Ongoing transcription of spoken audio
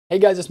Hey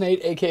guys, it's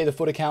Nate, aka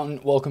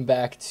TheFutAccountant. Welcome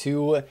back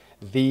to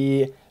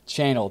the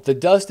channel. The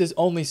dust is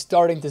only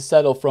starting to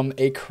settle from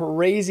a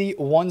crazy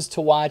ones to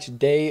watch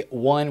day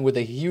one with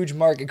a huge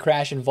market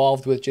crash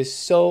involved with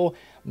just so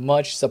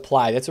much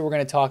supply. That's what we're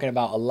going to be talking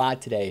about a lot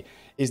today,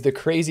 is the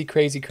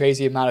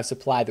crazy amount of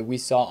supply that we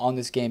saw on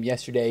this game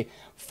yesterday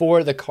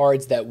for the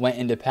cards that went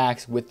into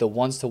packs with the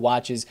ones to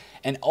watches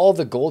and all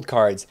the gold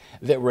cards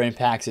that were in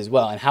packs as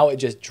well, and how it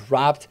just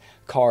dropped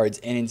cards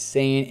an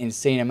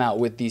insane amount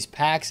with these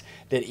packs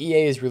that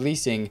EA is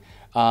releasing,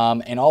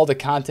 and all the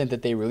content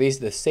that they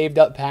released, the saved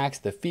up packs,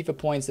 the FIFA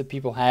points that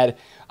people had.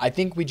 I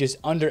think we just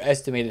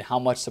underestimated how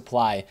much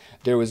supply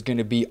there was going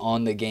to be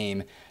on the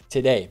game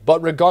today.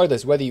 But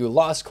regardless, whether you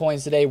lost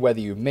coins today, whether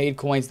you made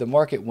coins, the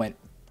market went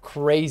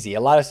crazy.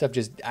 A lot of stuff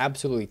just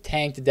absolutely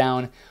tanked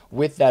down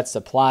with that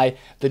supply.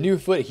 The new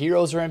FUT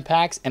heroes are in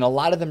packs, and a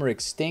lot of them are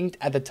extinct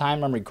at the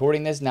time I'm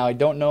recording this. Now, I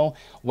don't know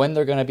when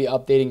they're going to be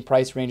updating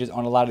price ranges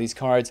on a lot of these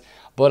cards,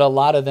 but a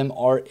lot of them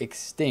are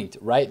extinct,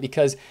 right?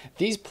 Because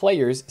these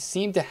players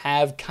seem to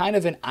have kind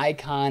of an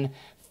icon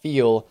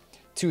feel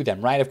to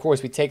them, right? Of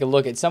course, we take a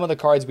look at some of the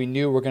cards we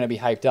knew were going to be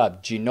hyped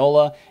up.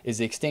 Ginola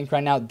is extinct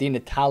right now. Di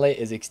Natale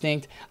is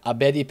extinct.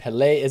 Abedi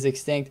Pele is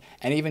extinct.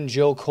 And even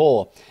Joe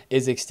Cole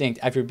is extinct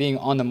after being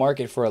on the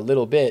market for a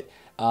little bit.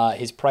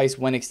 His price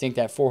went extinct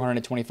at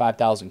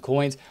 425,000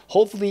 coins.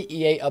 Hopefully,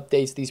 EA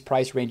updates these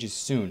price ranges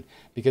soon,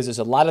 because there's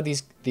a lot of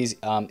these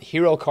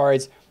hero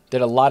cards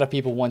that a lot of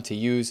people want to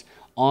use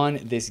on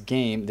this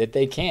game that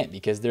they can't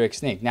because they're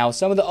extinct. Now,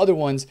 some of the other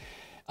ones,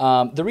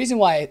 the reason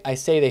why I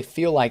say they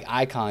feel like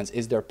icons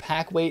is their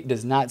pack weight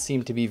does not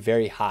seem to be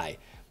very high.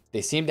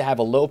 They seem to have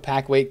a low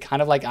pack weight,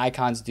 kind of like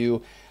icons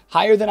do.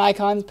 Higher than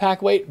icons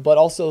pack weight, but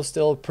also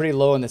still pretty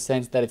low in the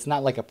sense that it's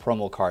not like a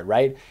promo card,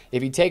 right?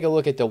 If you take a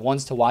look at the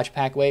ones to watch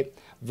pack weight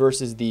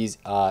versus these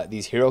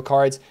hero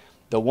cards,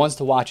 the ones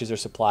to watches are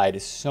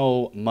supplied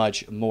so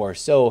much more.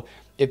 So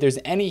if there's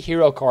any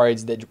hero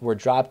cards that were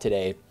dropped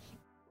today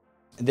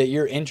that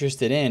you're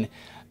interested in,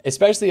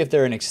 especially if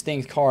they're an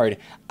extinct card,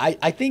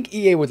 I think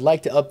EA would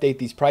like to update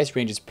these price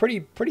ranges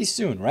pretty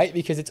soon, right?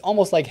 Because it's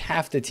almost like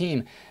half the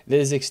team that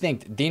is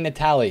extinct. Di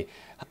Natale,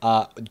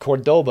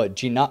 Cordoba,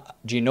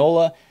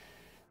 Ginola,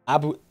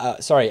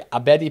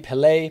 Abedi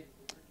Pele,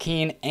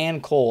 Keane,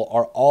 and Cole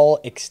are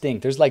all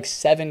extinct. There's like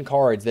 7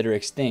 cards that are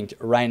extinct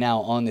right now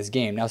on this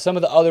game. Now, some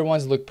of the other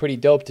ones look pretty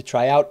dope to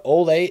try out.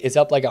 Ole is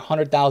up like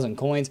 100,000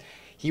 coins.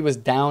 He was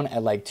down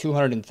at like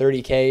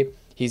 230K.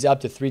 He's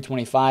up to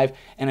 325,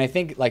 and I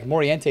think like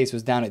Morientes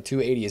was down at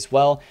 280 as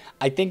well.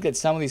 I think that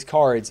some of these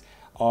cards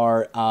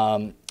are,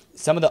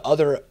 some of the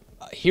other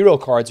hero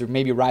cards are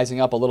maybe rising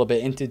up a little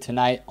bit into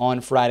tonight, on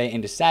Friday,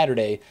 into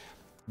Saturday,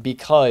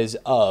 because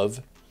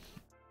of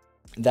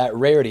that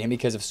rarity and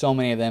because of so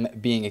many of them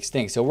being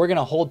extinct. So we're going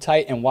to hold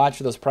tight and watch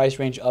for those price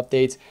range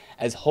updates,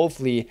 as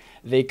hopefully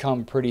they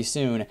come pretty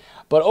soon.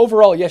 But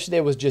overall, yesterday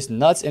was just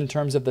nuts in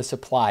terms of the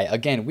supply.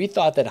 Again, we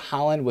thought that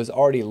Haaland was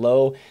already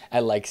low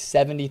at like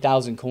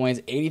 70,000 coins,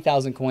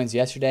 80,000 coins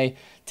yesterday.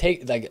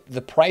 Like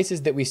the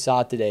prices that we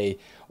saw today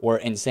were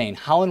insane.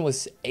 Haaland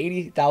was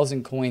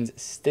 80,000 coins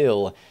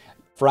still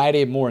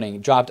Friday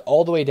morning, dropped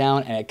all the way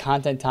down, and at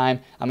content time,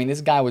 I mean, this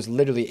guy was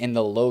literally in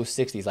the low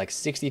 60s, like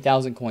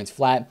 60,000 coins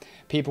flat.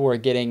 People were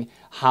getting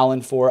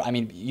Haaland for, I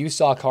mean, you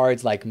saw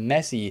cards like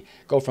Messi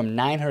go from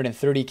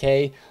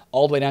 930K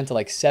all the way down to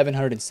like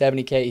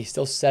 770K. He's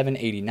still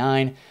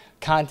 789.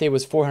 Conte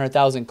was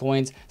 400,000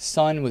 coins.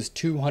 Son was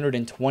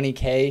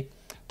 220K.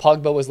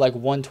 Pogba was like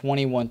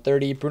 120,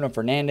 130. Bruno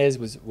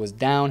Fernandes was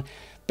down.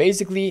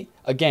 Basically,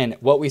 again,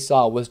 what we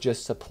saw was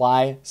just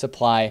supply.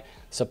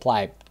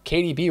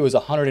 KDB was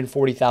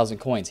 140,000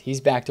 coins.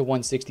 He's back to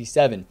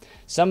 167.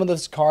 Some of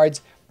those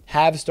cards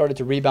have started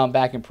to rebound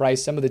back in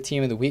price. Some of the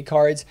team of the week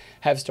cards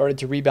have started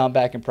to rebound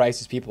back in price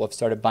as people have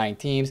started buying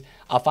teams.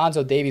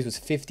 Alphonso Davies was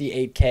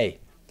 58K,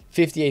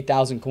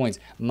 58,000 coins.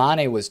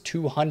 Mane was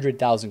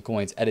 200,000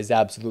 coins at his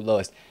absolute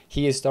lowest.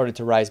 He has started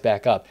to rise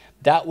back up.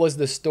 That was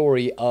the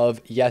story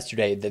of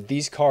yesterday, that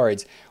these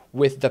cards,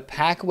 with the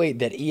pack weight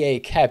that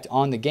EA kept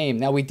on the game.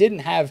 Now, we didn't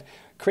have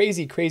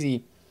crazy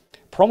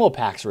promo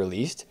packs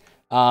released.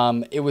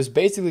 It was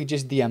basically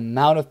just the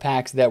amount of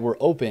packs that were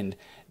opened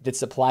that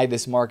supplied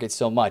this market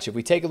so much. If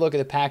we take a look at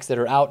the packs that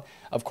are out,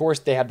 of course,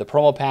 they have the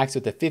promo packs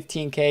with the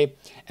 15K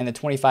and the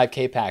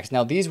 25K packs.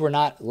 Now, these were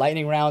not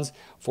lightning rounds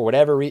for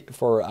whatever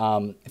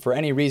for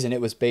any reason.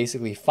 It was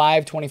basically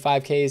 5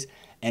 25Ks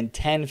and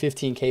 10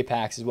 15K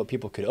packs is what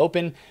people could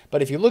open.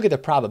 But if you look at the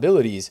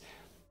probabilities,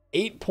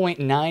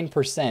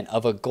 8.9%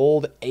 of a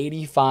gold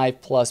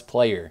 85 plus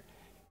player.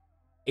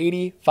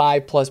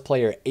 85 plus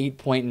player,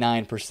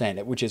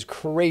 8.9%, which is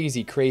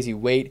crazy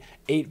weight.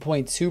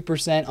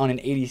 8.2% on an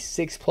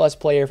 86 plus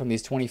player from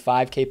these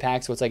 25K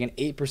packs. So it's like an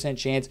 8%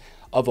 chance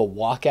of a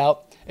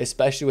walkout,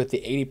 especially with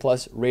the 80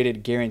 plus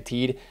rated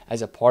guaranteed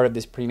as a part of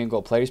this premium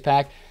gold players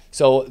pack.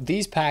 So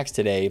these packs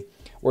today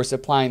were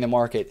supplying the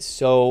market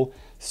so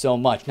so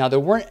much. Now, there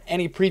weren't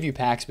any preview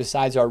packs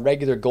besides our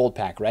regular gold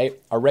pack, right?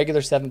 Our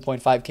regular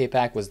 7.5K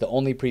pack was the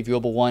only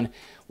previewable one,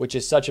 which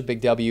is such a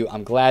big W.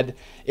 I'm glad.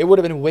 It would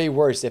have been way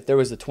worse if there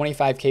was a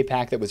 25K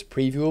pack that was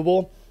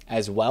previewable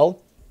as well.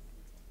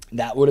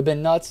 That would have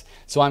been nuts.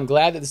 So I'm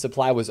glad that the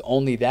supply was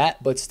only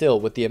that, but still,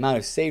 with the amount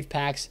of saved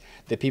packs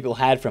that people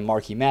had from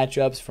marquee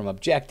matchups, from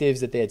objectives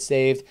that they had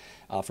saved,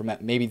 from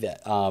maybe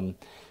the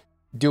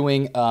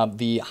doing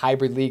the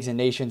hybrid leagues and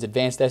nations,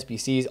 advanced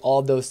SBCs, all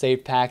of those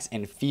saved packs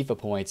and FIFA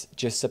points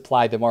just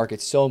supplied the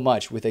market so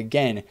much with,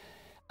 again,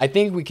 I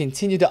think we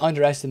continue to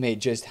underestimate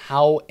just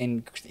how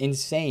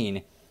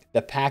insane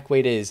the pack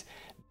weight is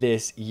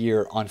this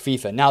year on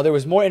FIFA. Now, there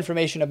was more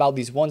information about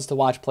these ones to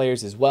watch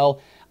players as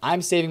well.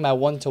 I'm saving my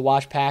one to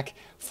watch pack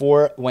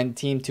for when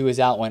Team 2 is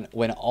out,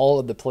 when all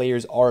of the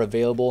players are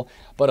available.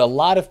 But a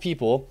lot of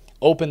people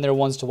open their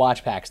ones to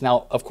watch packs.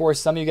 Now, of course,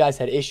 some of you guys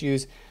had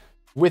issues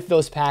with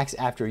those packs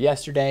after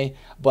yesterday,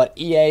 but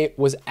EA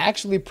was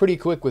actually pretty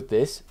quick with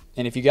this.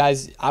 And if you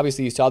guys,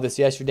 obviously you saw this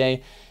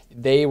yesterday,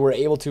 they were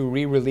able to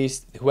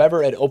re-release,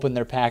 whoever had opened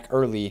their pack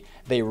early,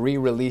 they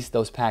re-released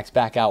those packs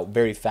back out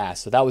very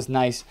fast. So that was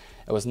nice.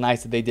 It was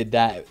nice that they did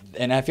that.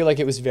 And I feel like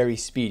it was very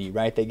speedy,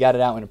 right? They got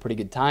it out in a pretty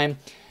good time.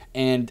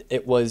 And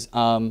it was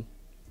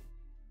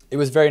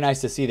very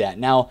nice to see that.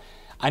 Now,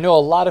 I know a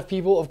lot of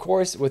people, of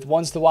course, with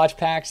ones to watch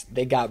packs,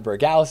 they got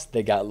Berghaus,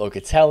 they got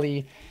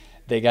Locatelli,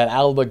 they got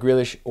Alaba,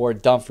 Grealish, or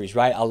Dumfries,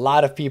 right? A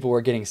lot of people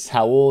were getting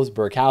Saul's,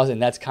 Berghaus,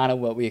 and that's kind of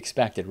what we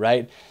expected,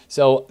 right?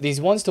 So these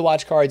ones to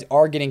watch cards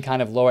are getting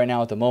kind of low right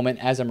now at the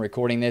moment as I'm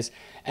recording this.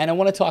 And I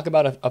want to talk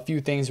about a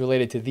few things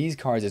related to these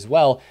cards as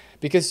well,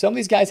 because some of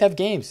these guys have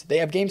games. They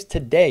have games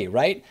today,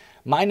 right?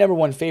 My number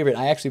one favorite,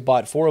 I actually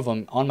bought 4 of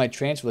them on my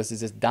transfer list,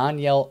 is this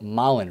Daniel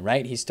Malen,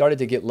 right? He started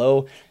to get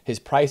low. His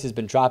price has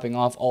been dropping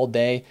off all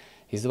day.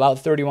 He's about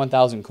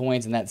 31,000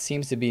 coins, and that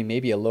seems to be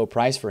maybe a low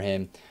price for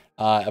him.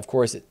 Of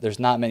course, there's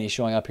not many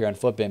showing up here on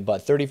Futbin,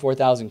 but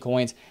 34,000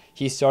 coins.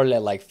 He started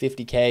at like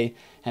 50K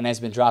and has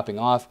been dropping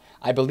off.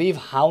 I believe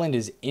Haaland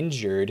is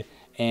injured,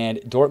 and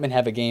Dortmund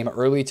have a game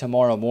early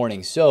tomorrow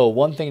morning. So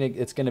one thing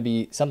that's going to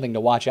be something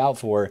to watch out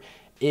for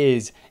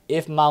is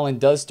if Malen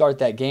does start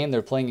that game,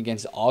 they're playing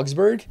against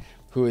Augsburg,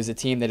 who is a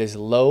team that is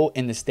low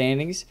in the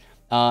standings.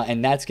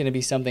 And that's going to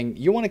be something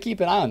you want to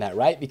keep an eye on that,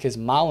 right? Because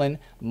Malen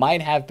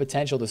might have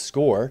potential to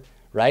score,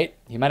 right?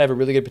 He might have a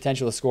really good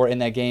potential to score in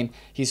that game.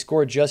 He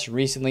scored just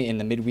recently in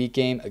the midweek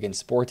game against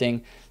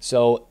Sporting.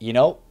 So, you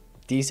know,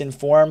 decent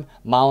form.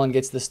 Malen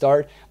gets the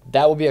start.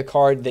 That will be a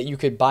card that you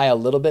could buy a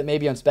little bit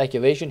maybe on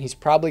speculation. He's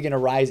probably going to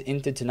rise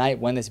into tonight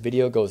when this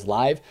video goes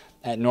live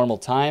at normal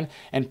time,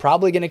 and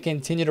probably going to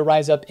continue to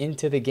rise up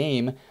into the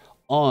game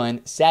on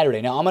Saturday.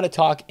 Now, I'm going to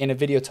talk in a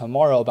video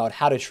tomorrow about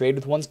how to trade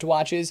with ones to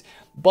watches,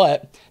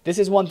 but this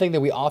is one thing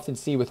that we often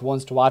see with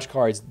ones to watch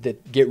cards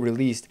that get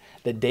released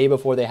the day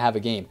before they have a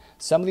game.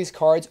 Some of these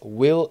cards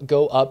will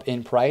go up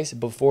in price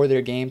before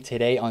their game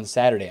today on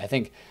Saturday. I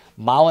think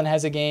Malen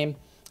has a game.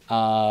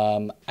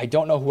 I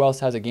don't know who else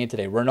has a game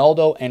today.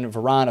 Ronaldo and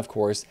Varane, of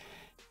course,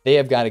 they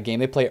have got a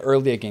game. They play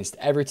early against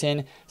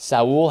Everton.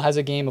 Saul has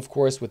a game, of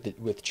course,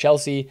 with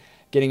Chelsea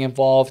getting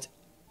involved.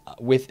 I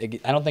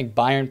don't think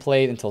Bayern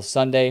played until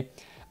Sunday.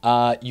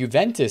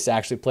 Juventus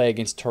actually play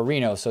against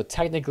Torino, so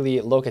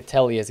technically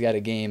Locatelli has got a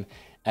game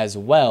as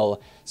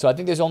well. So I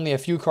think there's only a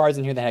few cards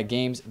in here that had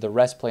games. The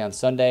rest play on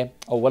Sunday.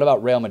 Oh, what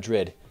about Real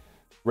Madrid?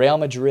 Real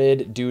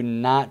Madrid do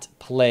not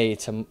play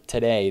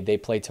today. They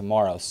play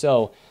tomorrow.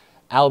 So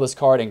Alaba's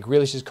card and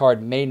Grealish's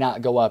card may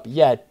not go up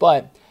yet,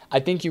 but I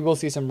think you will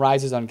see some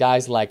rises on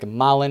guys like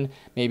Malen,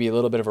 maybe a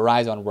little bit of a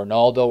rise on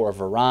Ronaldo or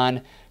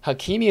Varane.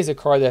 Hakimi is a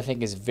card that I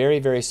think is very,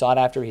 very sought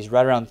after. He's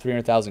right around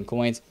 300,000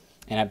 coins,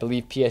 and I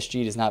believe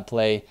PSG does not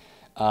play.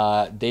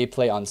 They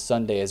play on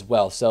Sunday as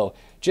well. So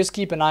just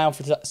keep an eye out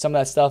for some of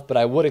that stuff, but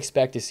I would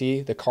expect to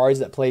see the cards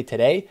that play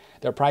today,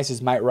 their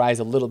prices might rise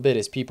a little bit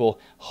as people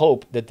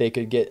hope that they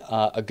could get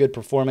a good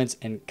performance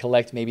and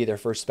collect maybe their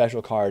first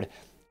special card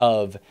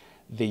of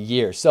the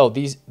year. So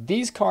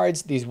these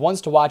cards, these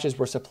ones to watches,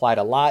 were supplied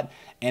a lot,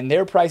 and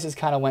their prices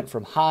kind of went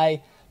from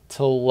high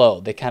to low.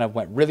 They kind of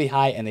went really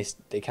high, and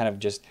they kind of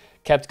just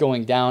kept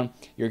going down.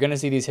 You're going to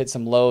see these hit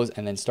some lows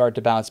and then start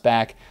to bounce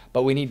back,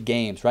 but we need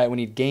games, right? We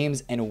need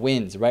games and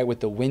wins, right?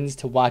 With the wins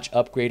to watch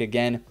upgrade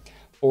again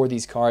for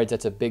these cards,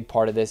 that's a big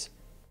part of this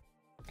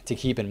to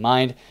keep in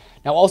mind.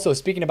 Now, also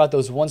speaking about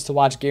those ones to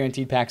watch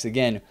guaranteed packs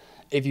again,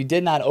 if you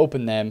did not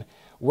open them,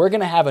 we're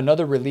going to have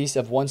another release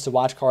of ones to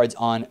watch cards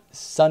on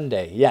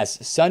Sunday.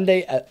 Yes,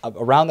 Sunday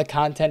around the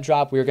content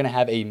drop, we're going to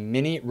have a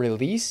mini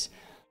release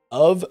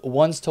of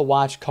ones to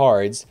watch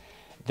cards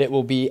that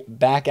will be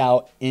back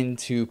out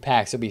into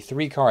packs. There'll be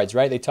 3 cards,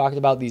 right? They talked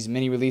about these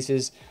mini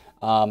releases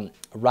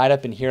right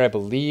up in here, I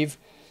believe.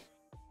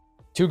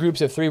 2 groups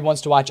of 3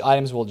 ones to watch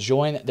items will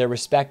join their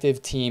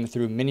respective team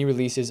through mini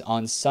releases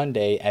on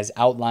Sunday as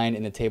outlined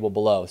in the table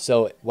below.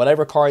 So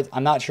whatever cards,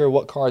 I'm not sure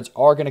what cards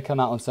are going to come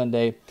out on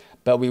Sunday,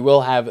 but we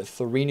will have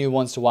 3 new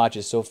ones to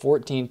watches. So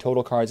 14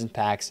 total cards and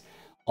packs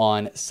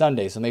on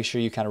Sunday. So make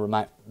sure you kind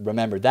of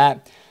remember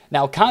that.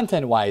 Now,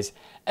 content-wise,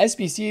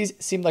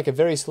 SBCs seemed like a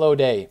very slow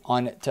day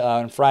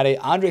on Friday.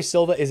 Andre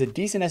Silva is a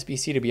decent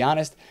SBC, to be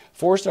honest.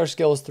 4-star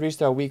skills,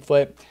 3-star weak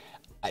foot.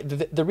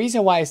 The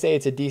reason why I say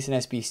it's a decent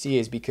SBC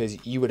is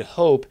because you would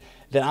hope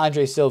that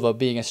Andre Silva,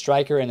 being a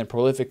striker and the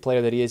prolific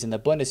player that he is in the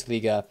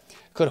Bundesliga,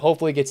 could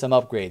hopefully get some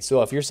upgrades.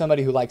 So if you're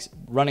somebody who likes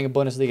running a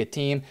Bundesliga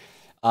team,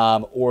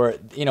 or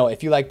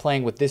if you like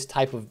playing with this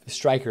type of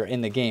striker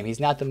in the game, he's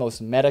not the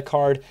most meta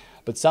card,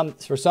 but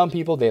for some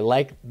people they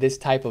like this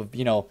type of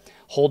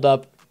hold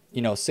up,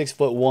 6'1",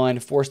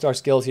 4-star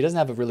skills. He doesn't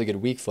have a really good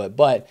weak foot,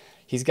 but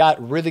he's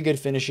got really good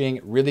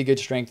finishing, really good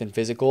strength and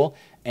physical,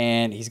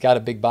 and he's got a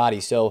big body.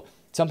 So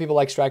some people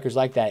like strikers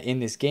like that in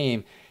this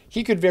game.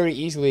 He could very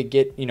easily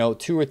get 2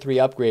 or 3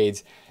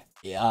 upgrades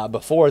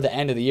before the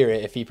end of the year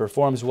if he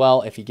performs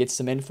well, if he gets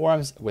some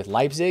informs with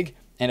Leipzig.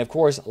 And of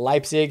course,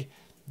 Leipzig,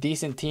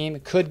 decent team,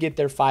 could get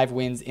their 5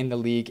 wins in the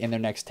league in their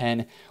next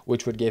 10,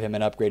 which would give him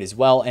an upgrade as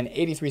well. And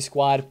 83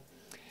 squad,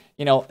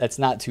 that's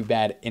not too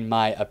bad in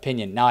my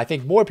opinion. Now, I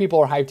think more people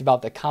are hyped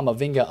about the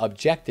Kamavinga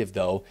objective,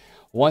 though.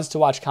 Once to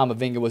watch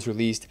Kamavinga was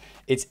released.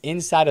 It's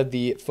inside of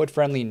the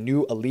foot-friendly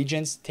new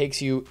allegiance.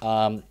 Takes you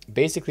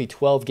basically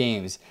 12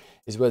 games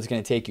is what it's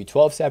going to take you.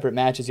 12 separate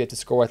matches you have to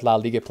score with La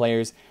Liga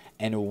players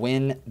and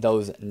win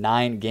those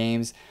 9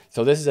 games.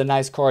 So this is a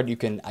nice card you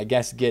can, I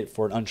guess, get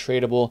for an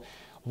untradeable.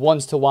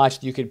 Ones to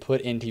watch you could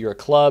put into your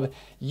club.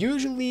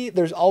 Usually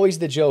there's always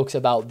the jokes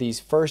about these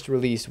first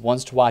release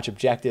ones to watch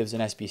objectives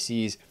and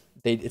SBCs.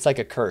 It's like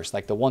a curse,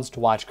 like the ones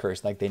to watch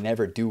curse, like they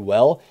never do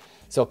well.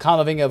 So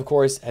Kamavinga, of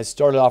course, has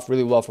started off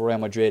really well for Real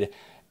Madrid,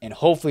 and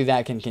hopefully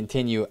that can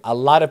continue. A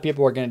lot of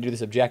people are going to do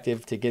this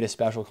objective to get a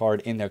special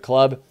card in their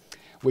club,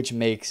 which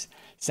makes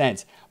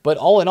sense. But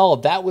all in all,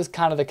 that was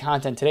kind of the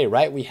content today,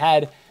 right? We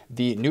had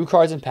the new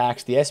cards and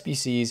packs, the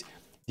SBCs,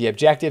 the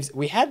objectives.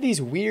 We had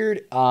these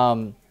weird,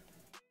 I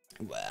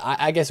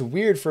guess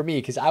weird for me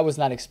because I was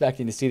not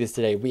expecting to see this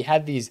today. We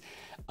had these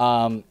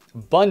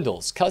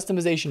bundles,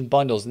 customization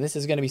bundles, and this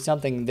is going to be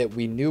something that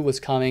we knew was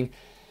coming.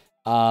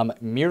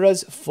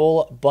 Mira's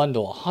full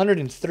bundle,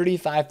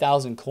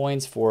 135,000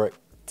 coins for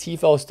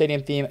Tifo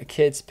Stadium theme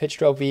kits, pitch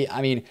trophy.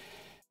 I mean,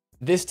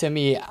 this to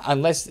me,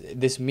 unless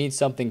this means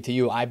something to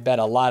you, I bet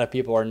a lot of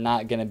people are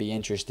not going to be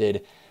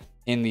interested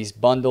in these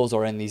bundles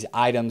or in these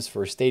items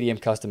for stadium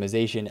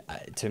customization.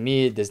 To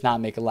me, it does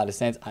not make a lot of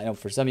sense. I know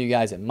for some of you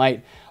guys it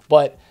might,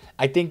 but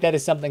I think that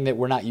is something that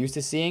we're not used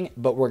to seeing,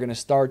 but we're going to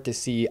start to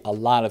see a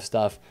lot of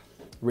stuff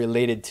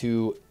related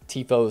to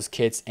Tifo's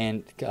kits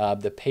and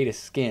the pay to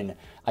skin,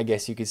 I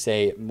guess you could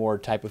say, more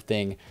type of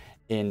thing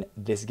in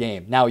this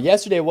game. Now,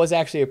 yesterday was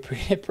actually a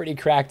pretty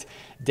cracked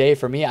day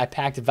for me. I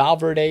packed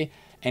Valverde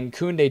and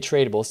Koundé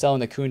tradable, selling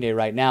the Koundé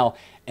right now,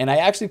 and I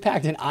actually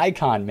packed an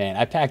icon, man.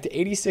 I packed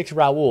 86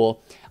 Raul,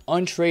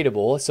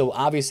 untradeable, so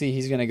obviously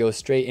he's going to go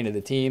straight into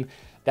the team.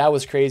 That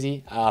was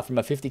crazy. From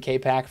a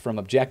 50K pack from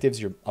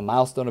objectives, a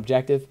milestone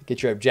objective,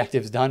 get your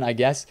objectives done, I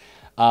guess.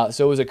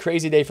 So it was a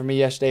crazy day for me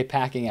yesterday,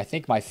 packing, I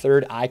think, my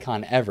 3rd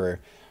icon ever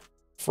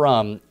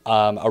from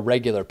a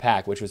regular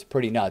pack, which was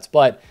pretty nuts.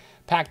 But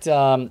packed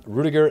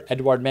Rudiger,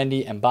 Edouard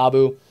Mendy, and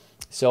Babu.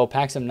 So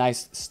packed some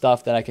nice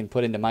stuff that I can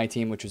put into my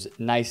team, which was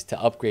nice to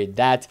upgrade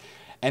that.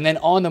 And then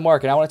on the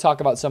market, I want to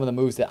talk about some of the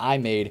moves that I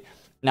made.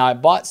 Now, I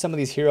bought some of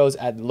these heroes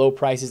at low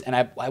prices, and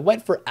I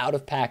went for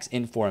out-of-packs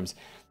informs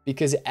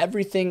because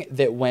everything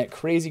that went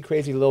crazy,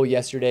 crazy low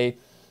yesterday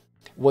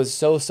was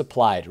so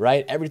supplied,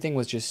 right? Everything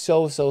was just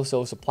so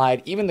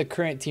supplied. Even the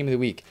current team of the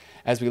week,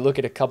 as we look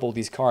at a couple of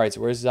these cards.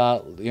 Where's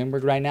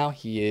Ljungberg right now?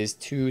 He is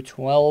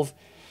 212,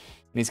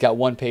 and he's got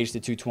 1 page to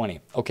 220.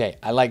 Okay,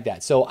 I like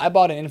that. So I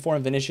bought an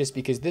Informed Vinicius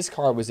because this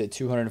card was at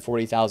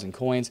 240,000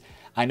 coins.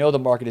 I know the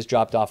market has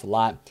dropped off a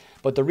lot,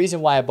 but the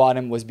reason why I bought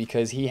him was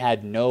because he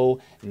had no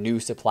new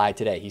supply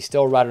today. He's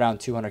still right around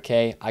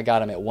 200K. I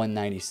got him at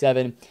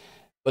 197.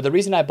 But the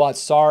reason I bought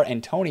Sar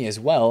and Tony as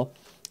well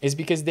is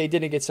because they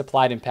didn't get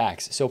supplied in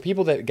packs. So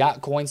people that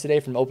got coins today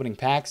from opening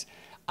packs,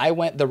 I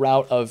went the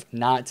route of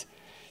not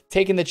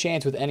taking the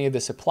chance with any of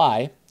the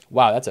supply.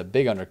 Wow, that's a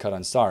big undercut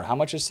on Sar. How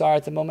much is Sar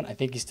at the moment? I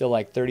think he's still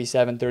like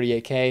 37,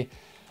 38K.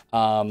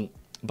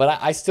 But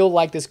I still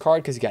like this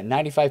card because he got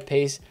 95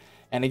 pace.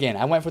 And again,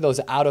 I went for those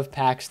out of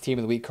packs team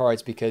of the week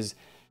cards because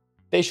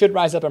they should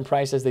rise up in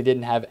price as they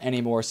didn't have any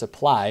more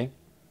supply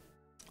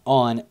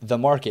on the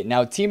market.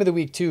 Now, team of the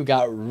week 2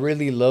 got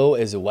really low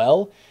as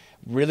well.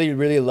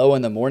 Really low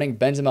in the morning.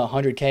 Benzema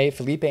 100K.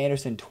 Felipe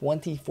Anderson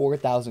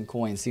 24,000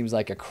 coins. Seems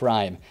like a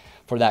crime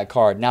for that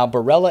card. Now,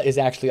 Barella is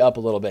actually up a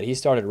little bit. He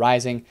started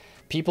rising.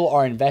 People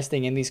are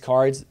investing in these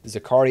cards.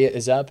 Zakaria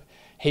is up.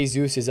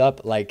 Jesus is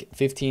up like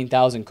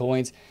 15,000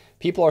 coins.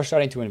 People are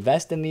starting to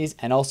invest in these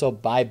and also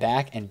buy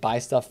back and buy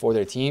stuff for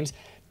their teams.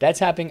 That's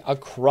happening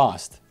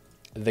across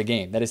the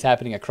game. That is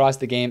happening across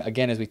the game.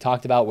 Again, as we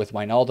talked about with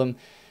Wijnaldum,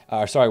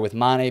 with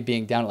Mane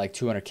being down at like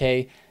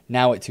 200K,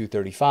 now at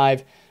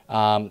 235.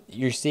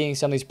 You're seeing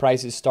some of these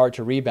prices start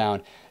to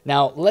rebound.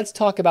 Now, let's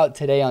talk about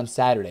today on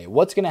Saturday.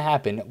 What's going to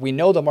happen? We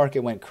know the market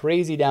went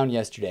crazy down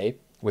yesterday.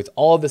 with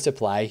all of the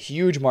supply,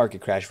 huge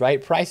market crash,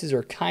 right? Prices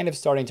are kind of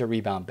starting to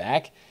rebound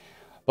back.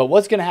 But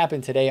what's going to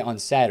happen today on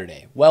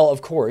Saturday? Well,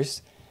 of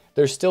course,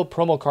 there's still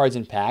promo cards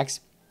in packs,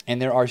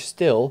 and there are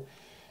still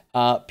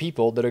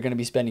people that are going to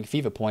be spending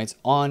FIFA points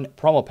on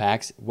promo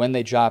packs when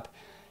they drop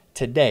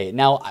today.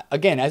 Now,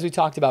 again, as we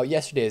talked about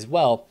yesterday as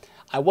well,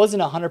 I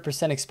wasn't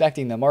 100%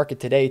 expecting the market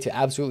today to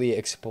absolutely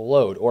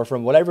explode, or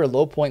from whatever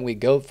low point we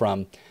go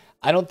from,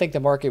 I don't think the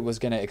market was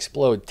going to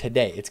explode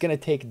today. It's going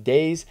to take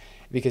days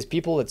because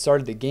people that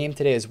started the game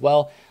today as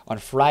well on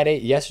Friday,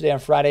 yesterday on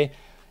Friday,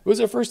 it was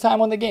their first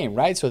time on the game,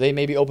 right? So they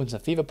maybe opened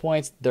some FIFA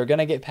points. They're going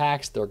to get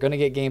packs. They're going to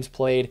get games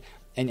played.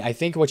 And I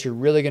think what you're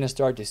really going to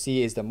start to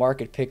see is the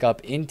market pick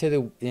up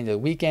into the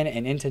weekend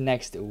and into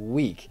next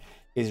week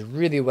is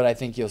really what I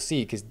think you'll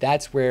see, because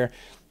that's where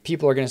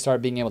people are going to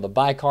start being able to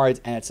buy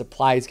cards and its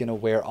supply is going to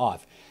wear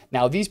off.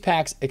 Now, these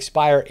packs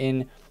expire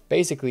in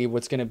basically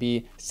what's going to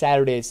be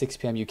Saturday at 6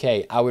 p.m.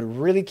 UK. I would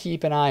really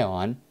keep an eye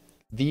on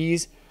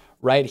these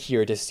right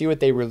here to see what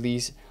they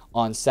release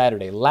on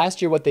Saturday.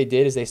 Last year, what they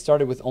did is they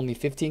started with only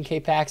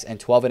 15K packs and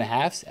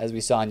 12.5s, as we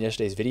saw in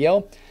yesterday's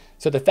video.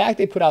 So the fact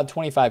they put out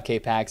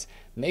 25K packs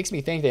makes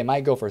me think they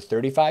might go for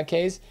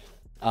 35Ks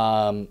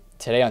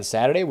today on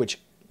Saturday, which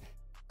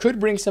could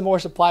bring some more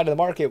supply to the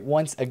market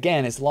once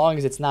again, as long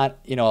as it's not,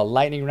 a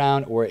lightning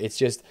round or it's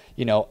just,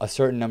 a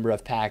certain number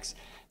of packs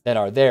that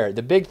are there.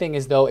 The big thing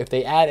is, though, if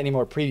they add any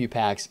more preview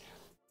packs,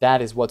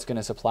 that is what's going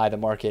to supply the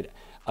market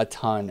a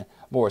ton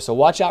more. So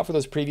watch out for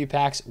those preview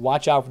packs.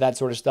 Watch out for that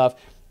sort of stuff.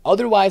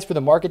 Otherwise, for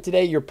the market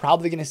today, you're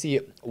probably going to see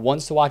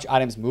ones to watch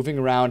items moving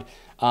around.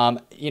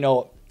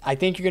 I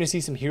think you're going to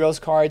see some heroes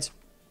cards,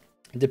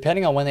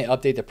 depending on when they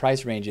update the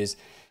price ranges.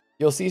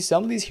 You'll see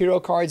some of these hero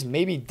cards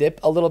maybe dip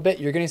a little bit.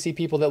 You're going to see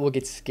people that will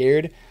get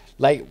scared,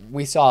 like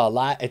we saw a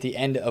lot at the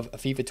end of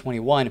FIFA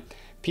 21.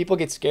 People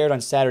get scared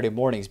on Saturday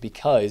mornings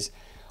because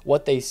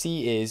what they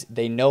see is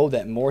they know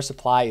that more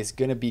supply is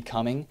going to be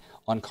coming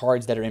on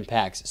cards that are in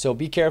packs. So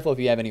be careful if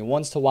you have any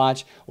ones to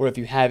watch, or if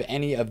you have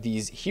any of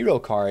these hero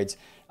cards.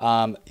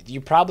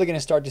 You're probably going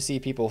to start to see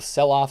people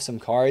sell off some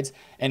cards,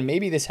 and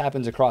maybe this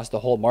happens across the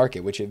whole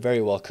market, which it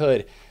very well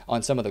could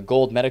on some of the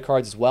gold meta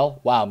cards as well.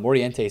 Wow,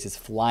 Morientes is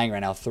flying right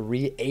now,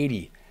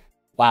 380.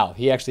 Wow,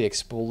 he actually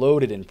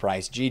exploded in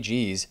price.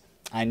 GG's.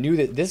 I knew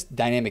that this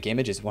dynamic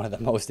image is one of the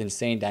most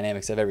insane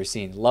dynamics I've ever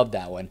seen. Love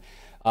that one.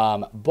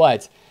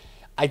 But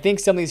I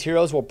think some of these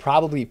heroes will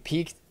probably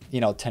peak,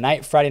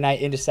 tonight, Friday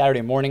night into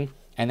Saturday morning,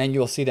 and then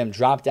you'll see them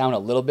drop down a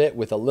little bit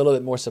with a little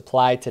bit more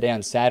supply today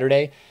on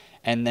Saturday.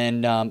 And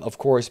then, of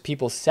course,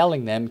 people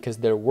selling them because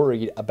they're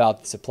worried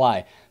about the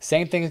supply.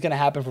 Same thing is going to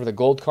happen for the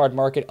gold card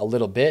market a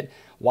little bit.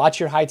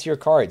 Watch your high-tier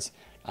cards.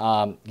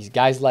 These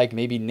guys like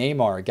maybe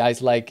Neymar,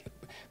 guys like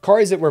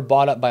cards that were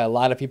bought up by a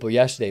lot of people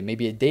yesterday.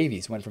 Maybe a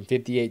Davies went from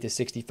 58 to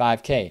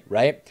 65K,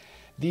 right?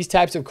 These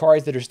types of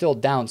cards that are still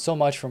down so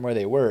much from where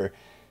they were,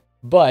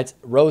 but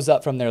rose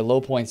up from their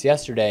low points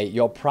yesterday.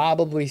 You'll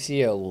probably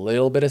see a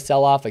little bit of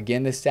sell-off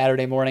again this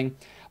Saturday morning.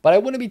 But I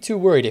wouldn't be too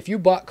worried. If you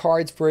bought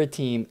cards for a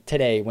team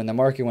today when the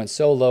market went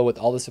so low with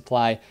all the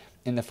supply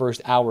in the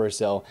first hour or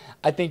so,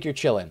 I think you're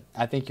chilling.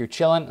 I think you're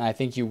chilling, and I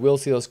think you will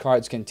see those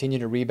cards continue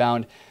to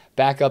rebound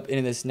back up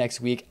into this next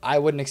week. I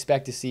wouldn't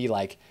expect to see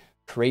like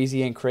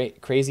crazy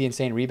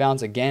insane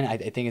rebounds. Again, I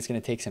think it's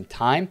going to take some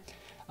time.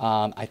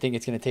 I think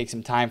it's going to take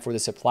some time for the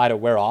supply to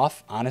wear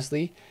off,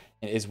 honestly,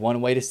 is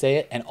one way to say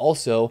it. And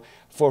also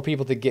for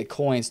people to get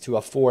coins to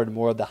afford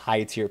more of the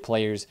high tier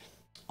players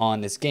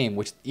on this game,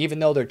 which even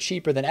though they're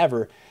cheaper than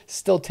ever,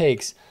 still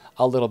takes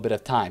a little bit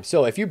of time.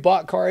 So if you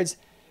bought cards,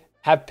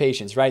 have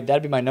patience, right?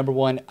 That'd be my number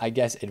one, I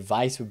guess,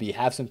 advice would be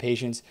have some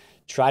patience.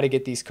 Try to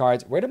get these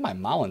cards. Where did my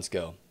Mullins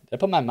go? Did I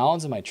put my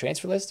Mullins on my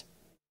transfer list?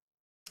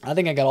 I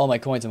think I got all my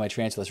coins on my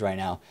transfer list right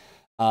now.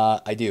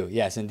 I do.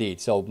 Yes,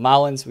 indeed. So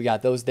Mullins, we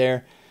got those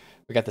there.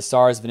 We got the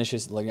SARS,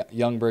 Vinicius,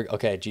 Youngberg.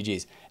 Okay,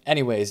 GG's.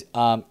 Anyways,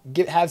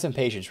 have some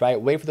patience, right?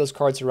 Wait for those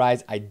cards to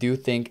rise. I do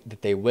think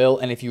that they will.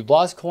 And if you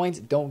lost coins,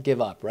 don't give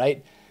up,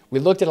 right? We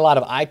looked at a lot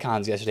of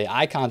icons yesterday.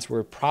 Icons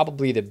were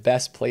probably the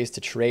best place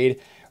to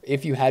trade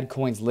if you had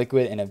coins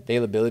liquid and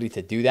availability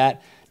to do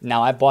that.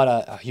 Now, I bought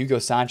a Hugo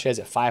Sanchez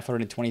at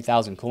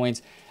 520,000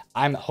 coins.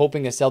 I'm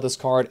hoping to sell this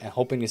card and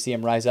hoping to see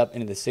him rise up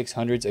into the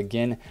 600s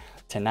again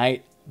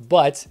tonight.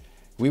 But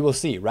we will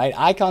see, right?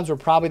 Icons were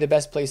probably the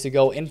best place to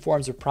go.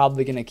 Informs are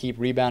probably going to keep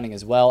rebounding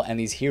as well. And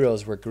these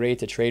heroes were great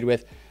to trade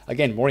with.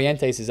 Again,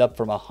 Morientes is up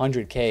from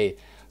 100K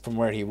from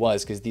where he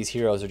was because these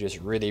heroes are just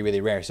really, really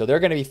rare. So they're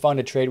going to be fun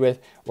to trade with.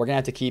 We're going to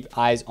have to keep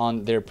eyes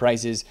on their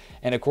prices.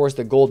 And of course,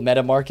 the gold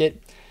meta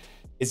market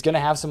is going to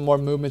have some more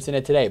movements in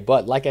it today.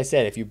 But like I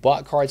said, if you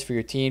bought cards for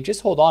your team,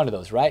 just hold on to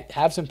those, right?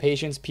 Have some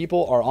patience.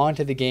 People are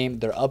onto the game.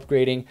 They're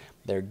upgrading.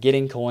 They're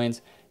getting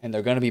coins. And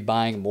they're going to be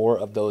buying more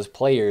of those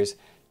players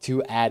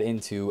to add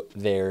into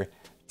their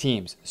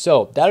teams.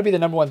 So that'll be the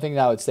number one thing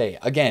that I would say.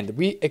 Again,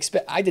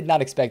 I did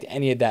not expect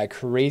any of that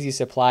crazy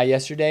supply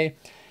yesterday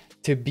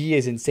to be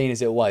as insane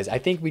as it was. I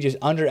think we just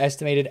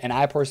underestimated, and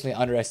I personally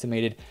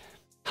underestimated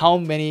how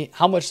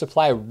much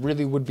supply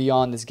really would be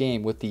on this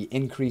game with the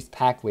increased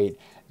pack weight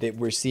that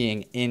we're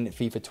seeing in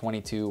FIFA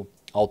 22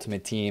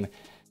 Ultimate Team,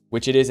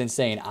 which it is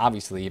insane,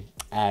 obviously,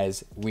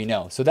 as we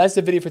know. So that's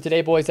the video for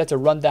today, boys. That's a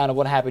rundown of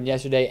what happened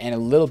yesterday and a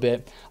little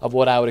bit of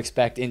what I would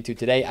expect into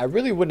today. I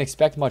really wouldn't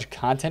expect much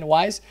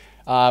content-wise.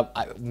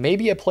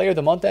 Maybe a Player of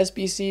the Month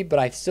SBC, but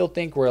I still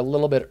think we're a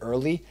little bit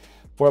early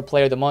for a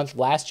Player of the Month.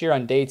 Last year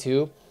on day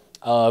 2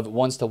 of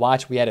Ones to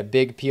Watch, we had a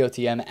big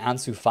POTM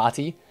Ansu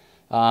Fati.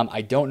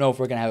 I don't know if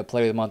we're going to have a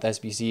Player of the Month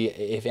SBC,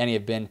 if any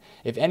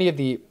of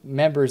the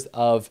members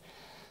of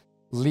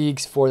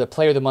leagues for the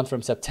Player of the Month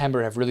from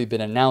September have really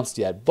been announced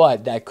yet,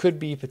 but that could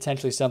be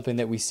potentially something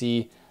that we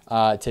see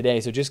today.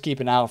 So just keep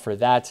an eye out for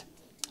that.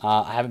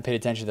 I haven't paid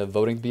attention to the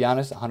voting, to be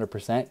honest,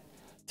 100%,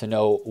 to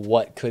know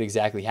what could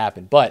exactly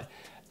happen. But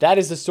that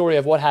is the story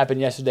of what happened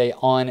yesterday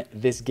on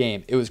this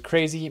game. It was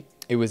crazy.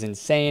 It was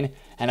insane.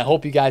 And I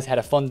hope you guys had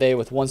a fun day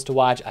with Ones to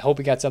Watch. I hope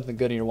you got something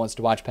good in your Ones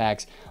to Watch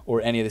packs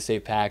or any of the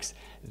saved packs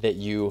that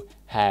you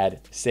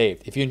had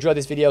saved. If you enjoyed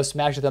this video,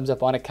 smash the thumbs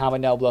up on it,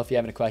 comment down below if you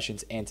have any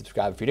questions, and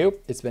subscribe if you do.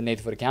 It's been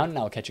TheFutAccountant, and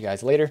I will catch you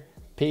guys later.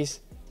 Peace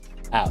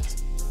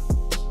out.